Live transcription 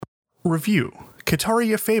Review: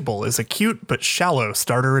 Kitaria Fable is a cute but shallow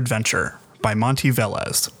starter adventure by Monty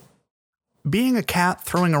Velez. Being a cat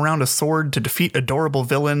throwing around a sword to defeat adorable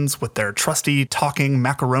villains with their trusty, talking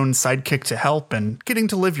macaron sidekick to help, and getting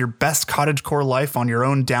to live your best cottagecore life on your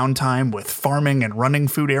own downtime with farming and running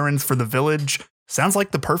food errands for the village sounds like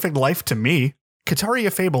the perfect life to me.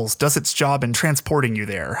 Kitaria Fables does its job in transporting you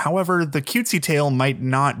there, however, the cutesy tale might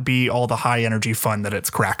not be all the high-energy fun that it's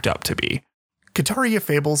cracked up to be. Kitaria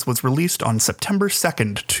Fables was released on September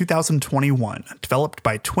 2nd, 2021, developed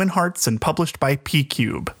by Twin Hearts and published by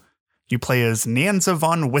P-Cube. You play as Nyanza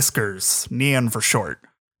von Whiskers, Nyan for short.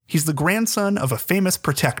 He's the grandson of a famous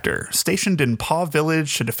protector, stationed in Paw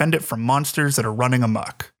Village to defend it from monsters that are running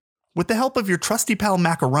amok. With the help of your trusty pal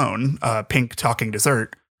Macaron, a pink talking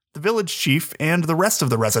dessert, the village chief, and the rest of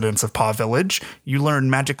the residents of Paw Village, you learn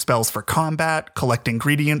magic spells for combat, collect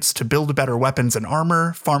ingredients to build better weapons and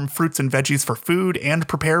armor, farm fruits and veggies for food, and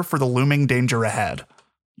prepare for the looming danger ahead.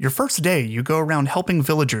 Your first day, you go around helping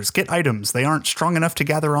villagers get items they aren't strong enough to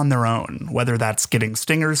gather on their own, whether that's getting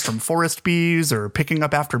stingers from forest bees or picking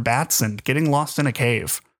up after bats and getting lost in a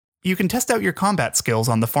cave. You can test out your combat skills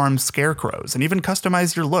on the farm's scarecrows and even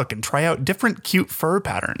customize your look and try out different cute fur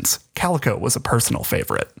patterns. Calico was a personal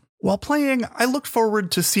favorite. While playing, I looked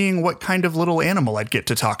forward to seeing what kind of little animal I'd get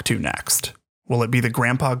to talk to next. Will it be the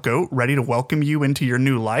grandpa goat ready to welcome you into your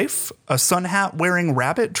new life? A sun hat wearing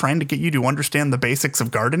rabbit trying to get you to understand the basics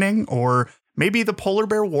of gardening? Or maybe the polar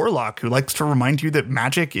bear warlock who likes to remind you that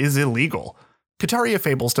magic is illegal? Kitaria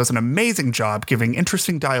Fables does an amazing job giving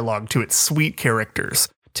interesting dialogue to its sweet characters.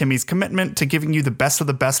 Timmy's commitment to giving you the best of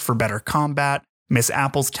the best for better combat, Miss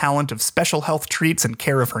Apple's talent of special health treats and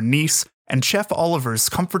care of her niece, and Chef Oliver's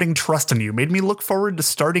comforting trust in you made me look forward to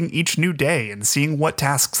starting each new day and seeing what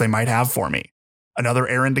tasks they might have for me. Another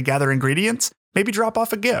errand to gather ingredients? Maybe drop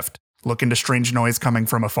off a gift. Look into strange noise coming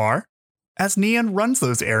from afar? As Nyan runs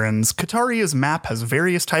those errands, Kitaria's map has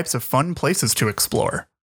various types of fun places to explore.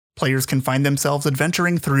 Players can find themselves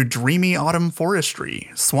adventuring through dreamy autumn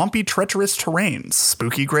forestry, swampy treacherous terrains,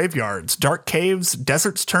 spooky graveyards, dark caves,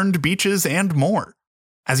 deserts-turned beaches, and more.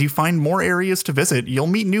 As you find more areas to visit, you'll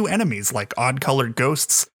meet new enemies like odd-colored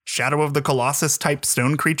ghosts, Shadow of the Colossus-type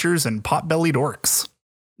stone creatures, and pot-bellied orcs.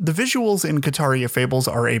 The visuals in Kitaria Fables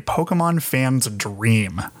are a Pokemon fan's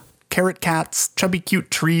dream. Carrot cats, chubby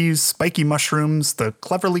cute trees, spiky mushrooms, the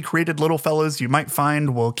cleverly created little fellows you might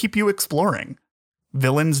find will keep you exploring.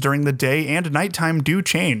 Villains during the day and nighttime do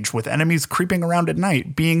change, with enemies creeping around at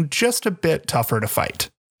night being just a bit tougher to fight.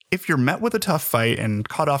 If you're met with a tough fight and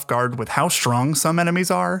caught off guard with how strong some enemies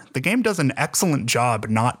are, the game does an excellent job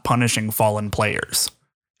not punishing fallen players.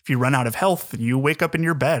 If you run out of health, you wake up in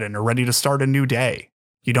your bed and are ready to start a new day.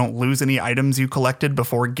 You don't lose any items you collected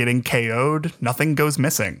before getting KO'd, nothing goes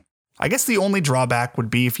missing. I guess the only drawback would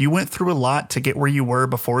be if you went through a lot to get where you were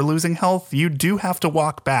before losing health, you do have to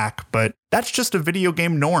walk back, but that's just a video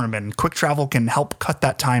game norm and quick travel can help cut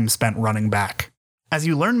that time spent running back. As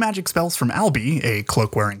you learn magic spells from Albie, a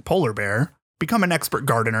cloak-wearing polar bear, become an expert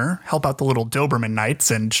gardener, help out the little Doberman Knights,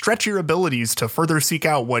 and stretch your abilities to further seek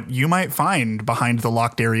out what you might find behind the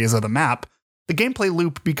locked areas of the map, the gameplay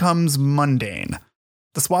loop becomes mundane.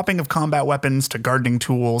 The swapping of combat weapons to gardening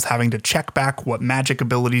tools, having to check back what magic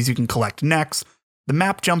abilities you can collect next, the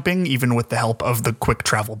map jumping, even with the help of the quick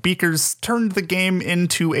travel beakers, turned the game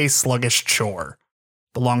into a sluggish chore.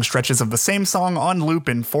 The long stretches of the same song on loop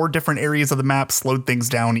in 4 different areas of the map slowed things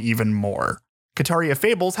down even more. Kitaria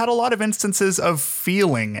Fables had a lot of instances of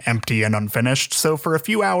feeling empty and unfinished, so for a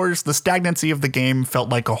few hours, the stagnancy of the game felt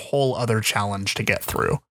like a whole other challenge to get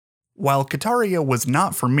through. While Kitaria was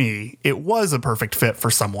not for me, it was a perfect fit for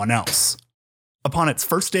someone else. Upon its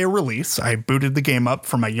first day of release, I booted the game up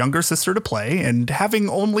for my younger sister to play, and having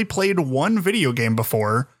only played one video game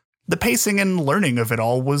before, the pacing and learning of it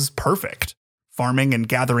all was perfect. Farming and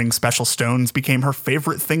gathering special stones became her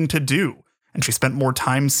favorite thing to do, and she spent more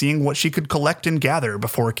time seeing what she could collect and gather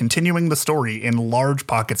before continuing the story in large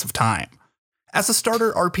pockets of time. As a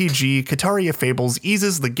starter RPG, Kitaria Fables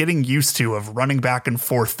eases the getting used to of running back and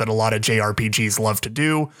forth that a lot of JRPGs love to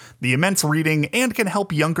do, the immense reading, and can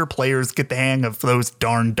help younger players get the hang of those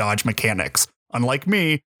darn dodge mechanics, unlike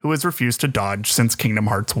me, who has refused to dodge since Kingdom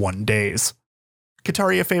Hearts 1 days.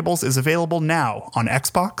 Kitaria Fables is available now on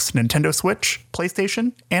Xbox, Nintendo Switch,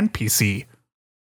 PlayStation, and PC.